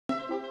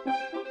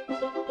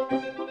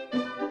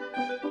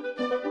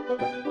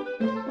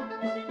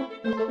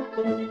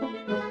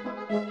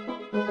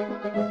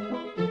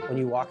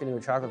walk into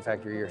a chocolate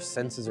factory, your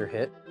senses are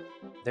hit.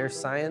 There's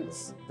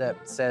science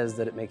that says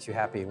that it makes you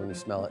happy when you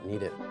smell it and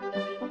eat it.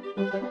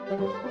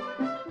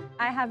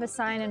 I have a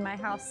sign in my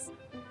house,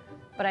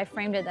 but I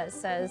framed it that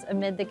says,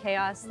 "Amid the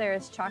chaos, there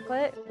is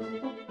chocolate."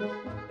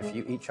 If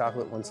you eat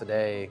chocolate once a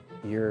day,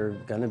 you're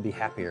gonna be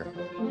happier.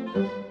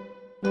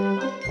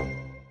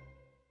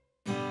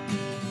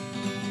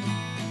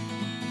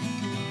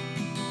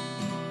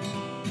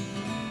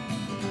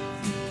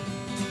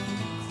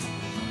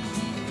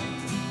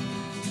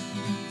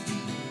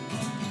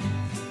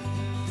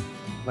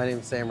 My name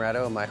is Sam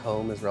Ratto, and my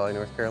home is Raleigh,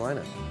 North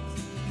Carolina.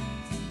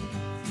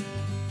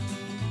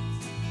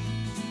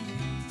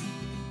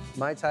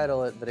 My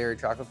title at Videri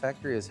Chocolate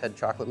Factory is head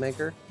chocolate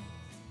maker.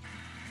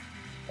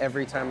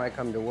 Every time I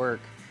come to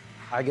work,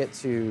 I get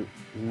to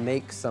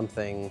make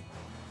something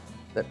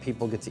that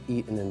people get to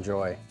eat and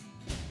enjoy.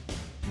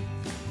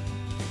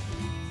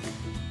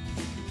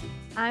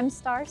 I'm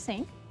Star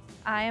Sink.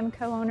 I am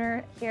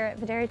co-owner here at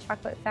Videri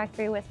Chocolate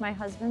Factory with my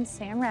husband,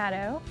 Sam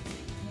Ratto.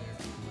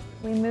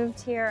 We moved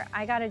here.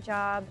 I got a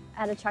job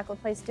at a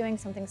chocolate place doing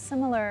something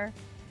similar.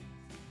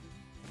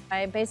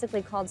 I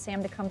basically called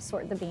Sam to come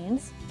sort the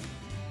beans.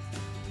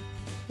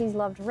 He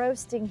loved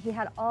roasting. He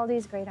had all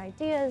these great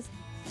ideas.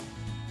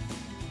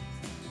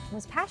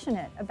 Was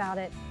passionate about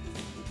it.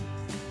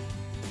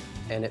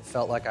 And it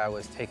felt like I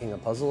was taking a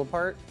puzzle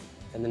apart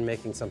and then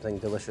making something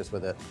delicious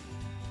with it.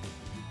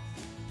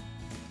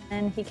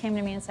 And he came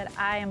to me and said,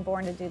 "I am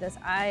born to do this.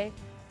 I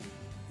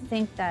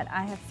think that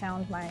I have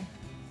found my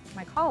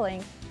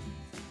calling."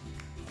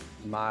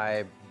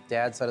 My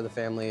dad's side of the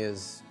family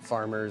is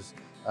farmers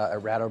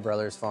at Ratto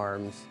Brothers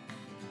Farms.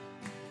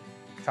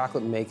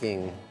 Chocolate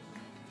making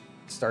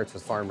starts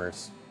with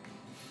farmers,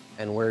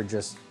 and we're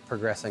just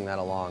progressing that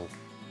along.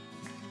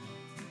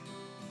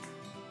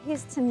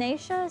 He's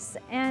tenacious,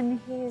 and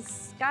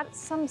he's got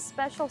some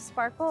special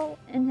sparkle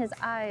in his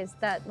eyes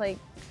that, like,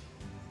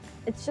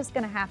 it's just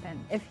gonna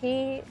happen. If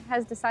he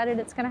has decided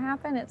it's gonna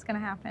happen,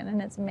 and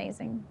it's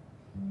amazing.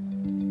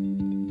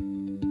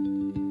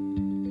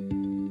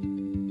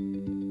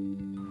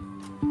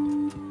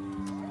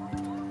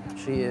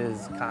 She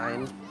is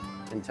kind,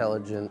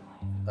 intelligent,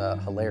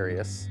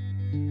 hilarious.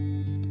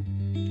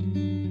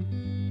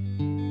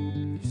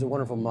 She's a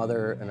wonderful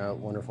mother and a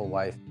wonderful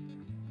wife.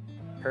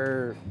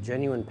 Her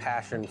genuine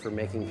passion for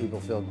making people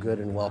feel good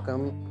and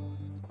welcome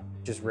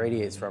just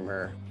radiates from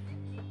her.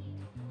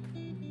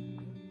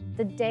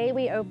 The day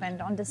we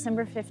opened on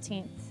December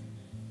 15th,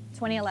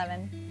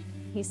 2011,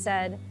 he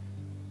said,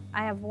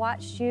 "I have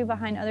watched you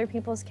behind other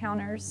people's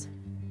counters.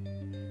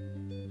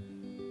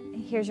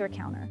 Here's your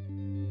counter."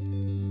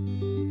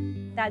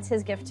 That's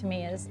his gift to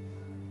me, is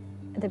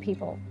the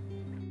people.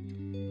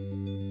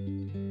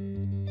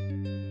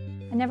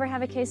 I never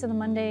have a case of the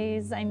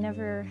Mondays. I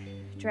never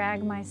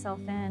drag myself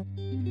in.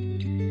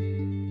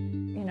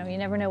 You know, you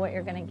never know what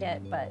you're gonna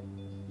get, but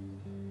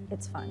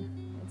it's fun.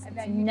 It's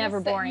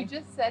never boring. You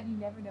just said you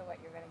never know what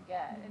you're gonna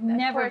get. And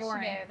never of course,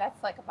 boring. You know,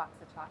 that's like a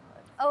box of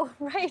chocolates. Oh,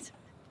 right.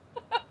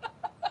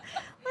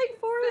 Like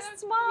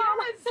Forrest's mom.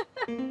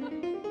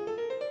 Yes.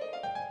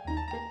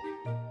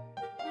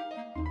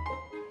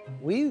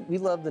 We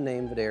love the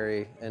name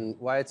Videri, and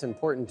why it's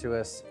important to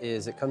us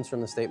is it comes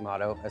from the state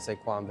motto, Esse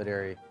quam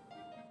videri,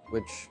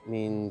 which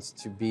means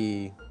to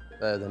be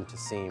rather than to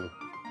seem.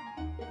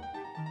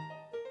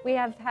 We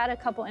have had a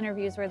couple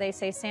interviews where they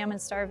say Sam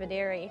and Star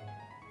Videri,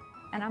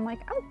 and I'm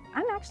like,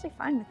 I'm actually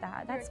fine with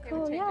that. That's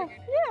cool. Yeah,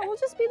 we'll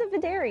just be the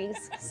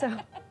Videris. So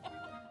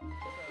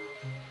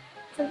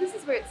this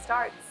is where it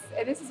starts,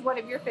 and this is one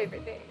of your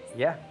favorite things.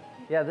 Yeah,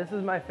 this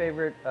is my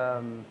favorite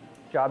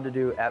job to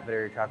do at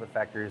Videri Chocolate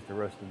Factory, is to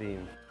roast the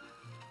beans.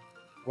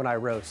 When I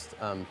roast,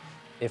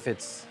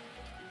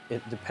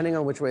 depending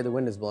on which way the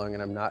wind is blowing,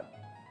 and I'm not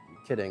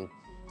kidding,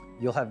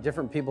 you'll have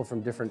different people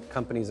from different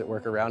companies that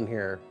work around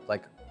here,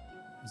 like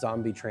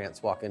zombie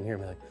trance, walk in here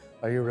and be like,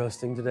 "Are you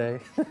roasting today?"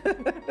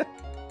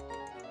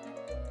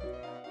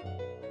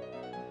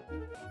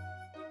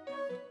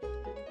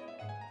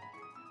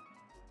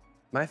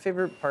 My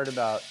favorite part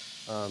about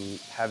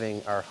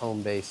having our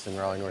home base in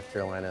Raleigh, North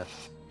Carolina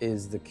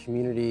is the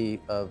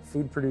community of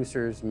food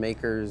producers,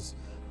 makers,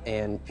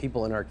 and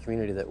people in our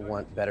community that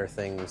want better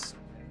things.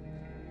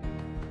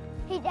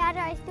 Hey, Dad,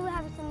 I still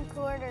have some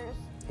quarters.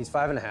 He's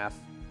 5.5,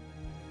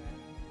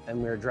 and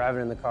we were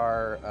driving in the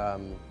car a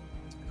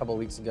couple of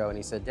weeks ago, and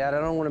he said, "Dad, I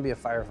don't want to be a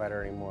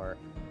firefighter anymore.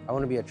 I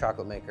want to be a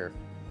chocolate maker."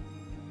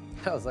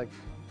 I was like,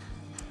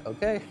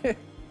 okay,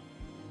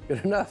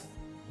 good enough.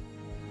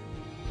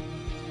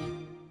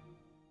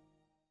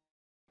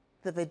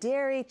 The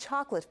Videri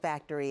Chocolate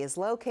Factory is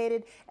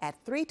located at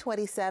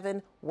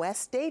 327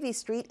 West Davie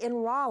Street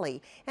in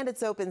Raleigh, and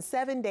it's open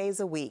 7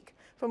 days a week.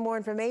 For more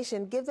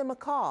information, give them a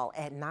call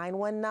at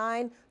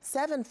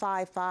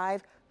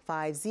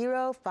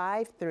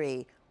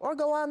 919-755-5053 or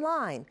go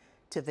online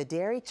to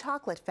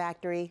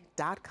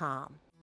viderichocolatefactory.com.